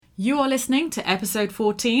You are listening to episode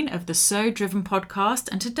 14 of the So Driven podcast,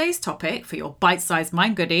 and today's topic for your bite-sized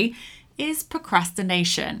mind goodie is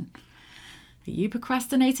procrastination. Are you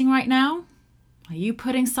procrastinating right now? Are you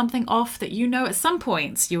putting something off that you know at some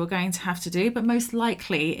point you are going to have to do, but most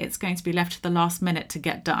likely it's going to be left to the last minute to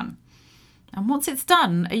get done? And once it's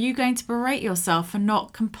done, are you going to berate yourself for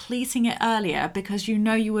not completing it earlier because you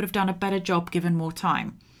know you would have done a better job given more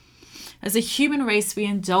time? As a human race, we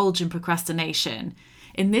indulge in procrastination.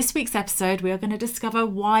 In this week's episode, we are going to discover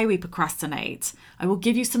why we procrastinate. I will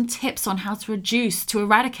give you some tips on how to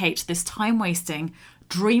eradicate this time-wasting,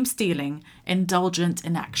 dream-stealing, indulgent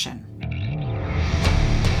inaction.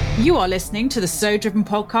 You are listening to the So Driven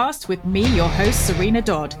podcast with me, your host, Serena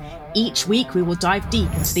Dodd. Each week, we will dive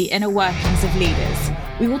deep into the inner workings of leaders.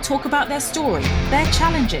 We will talk about their story, their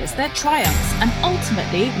challenges, their triumphs, and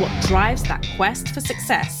ultimately what drives that quest for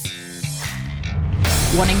success.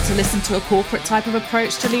 Wanting to listen to a corporate type of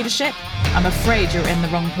approach to leadership? I'm afraid you're in the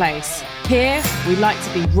wrong place. Here, we like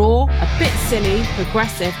to be raw, a bit silly,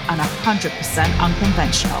 progressive, and 100%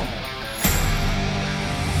 unconventional.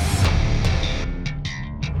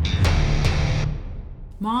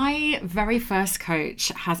 My very first coach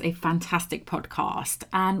has a fantastic podcast,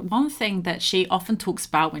 and one thing that she often talks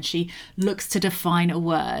about when she looks to define a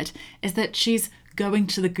word is that she's going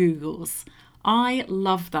to the Googles. I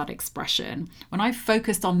love that expression. When I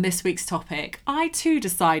focused on this week's topic, I too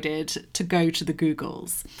decided to go to the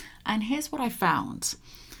Googles. And here's what I found.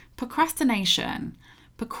 Procrastination.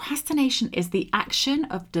 Procrastination is the action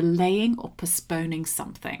of delaying or postponing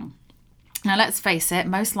something. Now, let's face it,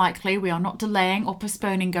 most likely we are not delaying or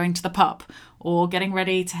postponing going to the pub or getting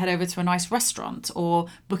ready to head over to a nice restaurant or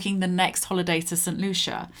booking the next holiday to St.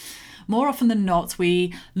 Lucia. More often than not,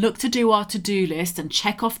 we look to do our to-do list and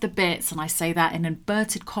check off the bits, and I say that in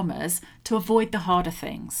inverted commas, to avoid the harder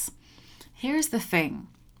things. Here's the thing.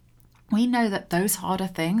 We know that those harder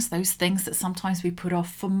things, those things that sometimes we put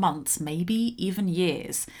off for months, maybe even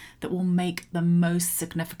years, that will make the most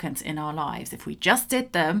significance in our lives if we just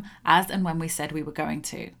did them as and when we said we were going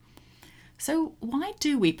to. So why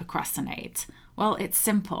do we procrastinate? Well, it's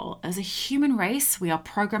simple. As a human race, we are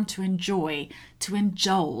programmed to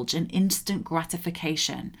indulge in instant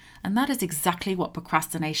gratification. And that is exactly what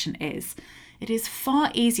procrastination is. It is far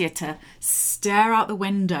easier to stare out the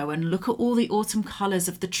window and look at all the autumn colours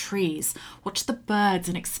of the trees, watch the birds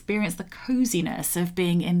and experience the coziness of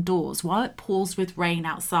being indoors while it pours with rain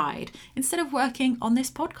outside, instead of working on this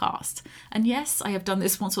podcast. And yes, I have done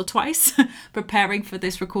this once or twice, preparing for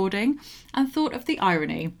this recording, and thought of the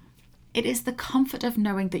irony. It is the comfort of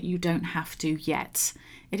knowing that you don't have to yet.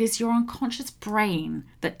 It is your unconscious brain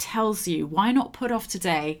that tells you why not put off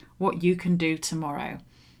today what you can do tomorrow.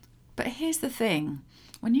 But here's the thing.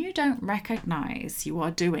 When you don't recognize you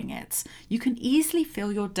are doing it, you can easily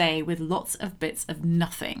fill your day with lots of bits of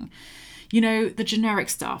nothing. You know, the generic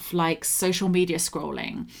stuff like social media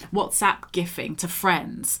scrolling, WhatsApp gifting to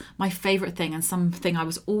friends, my favourite thing and something I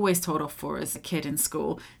was always told off for as a kid in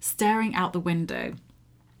school, staring out the window.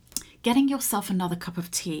 Getting yourself another cup of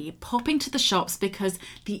tea, popping to the shops because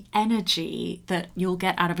the energy that you'll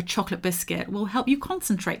get out of a chocolate biscuit will help you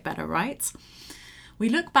concentrate better, right? We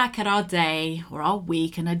look back at our day or our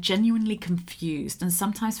week and are genuinely confused and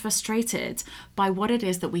sometimes frustrated by what it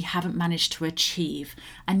is that we haven't managed to achieve.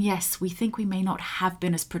 And yes, we think we may not have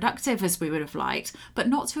been as productive as we would have liked, but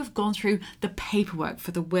not to have gone through the paperwork for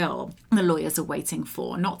the will the lawyers are waiting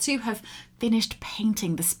for, not to have finished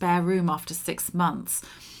painting the spare room after 6 months,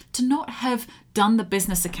 to not have done the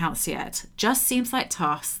business accounts yet. Just seems like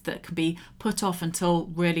tasks that can be put off until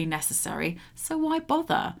really necessary. So why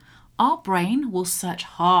bother? Our brain will search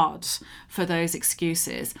hard for those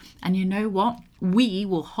excuses. And you know what? We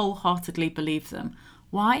will wholeheartedly believe them.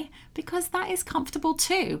 Why? Because that is comfortable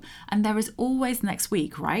too. And there is always next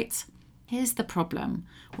week, right? Here's the problem.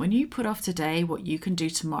 When you put off today what you can do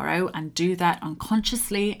tomorrow and do that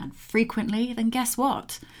unconsciously and frequently, then guess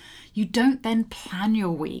what? You don't then plan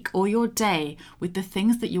your week or your day with the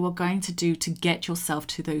things that you are going to do to get yourself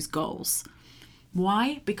to those goals.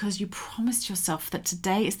 Why? Because you promised yourself that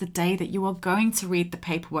today is the day that you are going to read the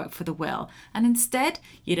paperwork for the will, and instead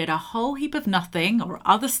you did a whole heap of nothing or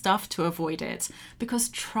other stuff to avoid it. Because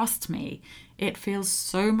trust me, it feels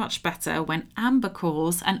so much better when Amber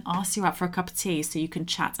calls and asks you out for a cup of tea so you can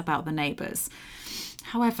chat about the neighbours.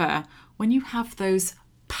 However, when you have those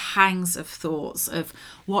pangs of thoughts of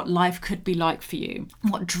what life could be like for you,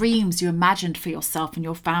 what dreams you imagined for yourself and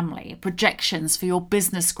your family, projections for your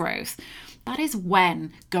business growth, that is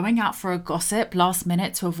when going out for a gossip last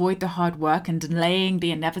minute to avoid the hard work and delaying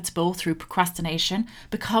the inevitable through procrastination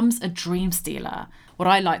becomes a dream stealer, what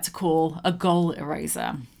I like to call a goal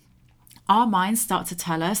eraser. Our minds start to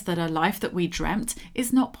tell us that a life that we dreamt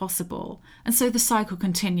is not possible. And so the cycle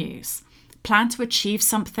continues. Plan to achieve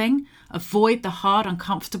something, avoid the hard,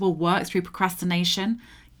 uncomfortable work through procrastination,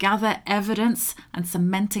 gather evidence and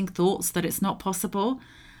cementing thoughts that it's not possible.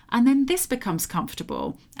 And then this becomes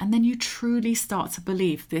comfortable. And then you truly start to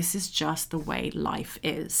believe this is just the way life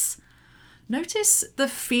is. Notice the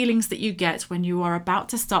feelings that you get when you are about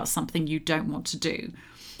to start something you don't want to do.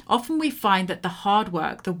 Often we find that the hard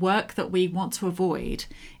work, the work that we want to avoid,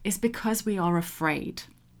 is because we are afraid.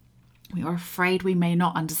 We are afraid we may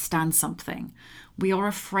not understand something. We are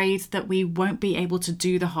afraid that we won't be able to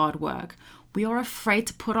do the hard work. We are afraid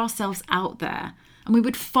to put ourselves out there. And we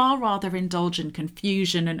would far rather indulge in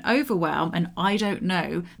confusion and overwhelm and I don't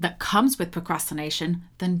know that comes with procrastination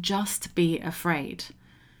than just be afraid.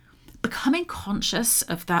 Becoming conscious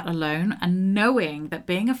of that alone and knowing that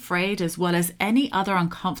being afraid as well as any other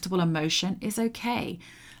uncomfortable emotion is okay.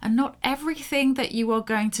 And not everything that you are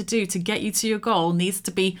going to do to get you to your goal needs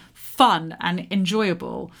to be fun and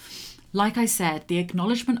enjoyable. Like I said, the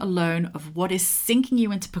acknowledgement alone of what is sinking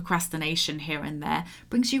you into procrastination here and there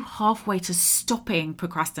brings you halfway to stopping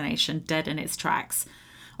procrastination dead in its tracks.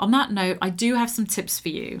 On that note, I do have some tips for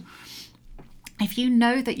you. If you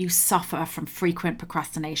know that you suffer from frequent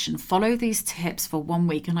procrastination, follow these tips for 1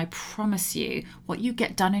 week and I promise you what you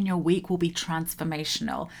get done in your week will be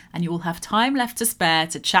transformational and you will have time left to spare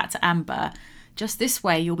to chat to Amber. Just this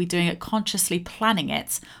way, you'll be doing it consciously, planning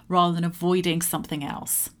it rather than avoiding something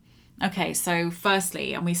else. Okay, so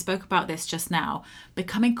firstly, and we spoke about this just now,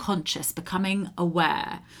 becoming conscious, becoming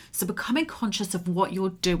aware. So becoming conscious of what you're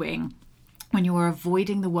doing when you are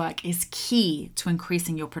avoiding the work is key to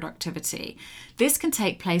increasing your productivity. This can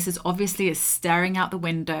take place as obviously as staring out the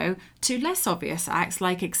window to less obvious acts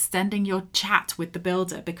like extending your chat with the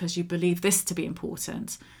builder because you believe this to be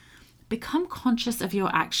important. Become conscious of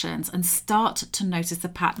your actions and start to notice the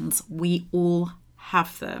patterns. We all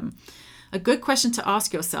have them. A good question to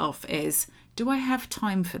ask yourself is, do I have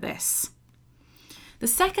time for this? The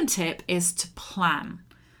second tip is to plan.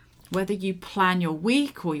 Whether you plan your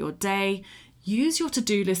week or your day, use your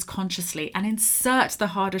to-do list consciously and insert the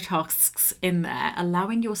harder tasks in there,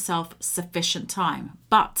 allowing yourself sufficient time.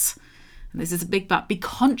 But, and this is a big but, be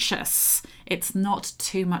conscious. It's not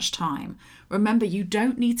too much time. Remember, you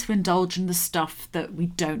don't need to indulge in the stuff that we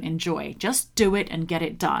don't enjoy. Just do it and get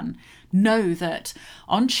it done. Know that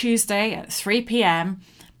on Tuesday at 3 p.m,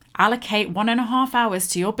 allocate 1.5 hours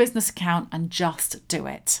to your business account and just do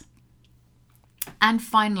it. And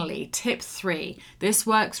finally, tip 3. This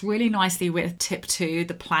works really nicely with tip 2,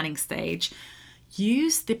 the planning stage.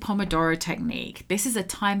 Use the Pomodoro technique. This is a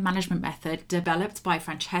time management method developed by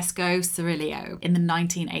Francesco Cirillo in the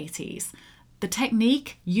 1980s. The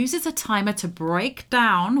technique uses a timer to break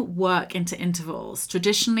down work into intervals,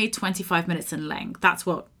 traditionally 25 minutes in length. That's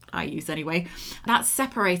what I use anyway. That's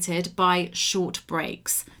separated by short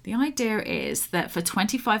breaks. The idea is that for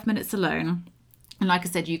 25 minutes alone, and like I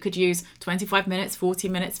said, you could use 25 minutes, 40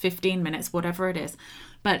 minutes, 15 minutes, whatever it is.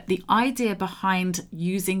 But the idea behind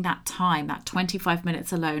using that time, that 25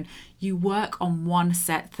 minutes alone, you work on one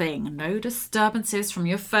set thing. No disturbances from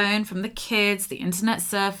your phone, from the kids, the internet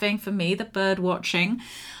surfing, for me, the bird watching.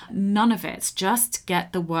 None of it. Just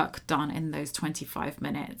get the work done in those 25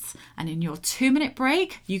 minutes. And in your 2-minute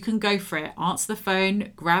break, you can go for it. Answer the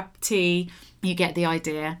phone, grab tea, you get the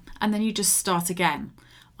idea, and then you just start again.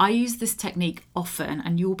 I use this technique often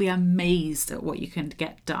and you'll be amazed at what you can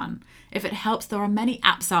get done. If it helps, there are many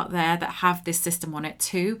apps out there that have this system on it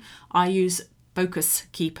too. I use Focus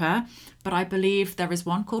Keeper, but I believe there is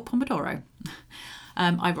one called Pomodoro,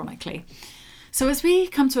 ironically. So as we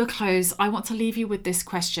come to a close, I want to leave you with this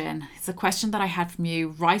question. It's a question that I had from you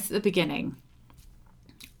right at the beginning.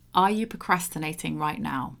 Are you procrastinating right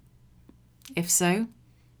now? If so,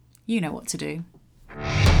 you know what to do.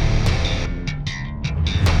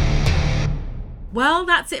 Well,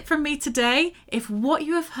 that's it from me today. If what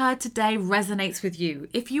you have heard today resonates with you,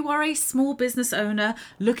 if you are a small business owner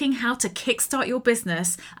looking how to kickstart your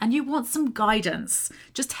business and you want some guidance,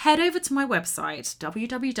 just head over to my website,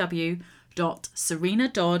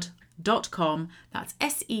 www.serenadodd.com. That's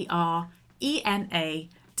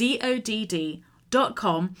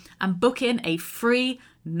SERENADODD.com and book in a free,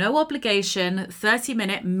 no obligation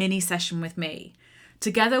 30-minute mini session with me.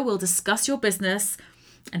 Together, we'll discuss your business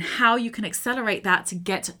and how you can accelerate that to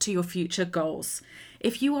get to your future goals.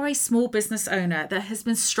 If you are a small business owner that has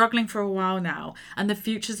been struggling for a while now and the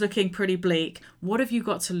future's looking pretty bleak, what have you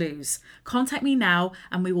got to lose? Contact me now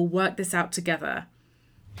and we will work this out together.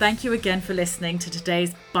 Thank you again for listening to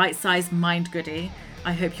today's bite-sized mind goodie.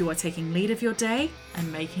 I hope you are taking lead of your day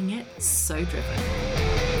and making it so driven.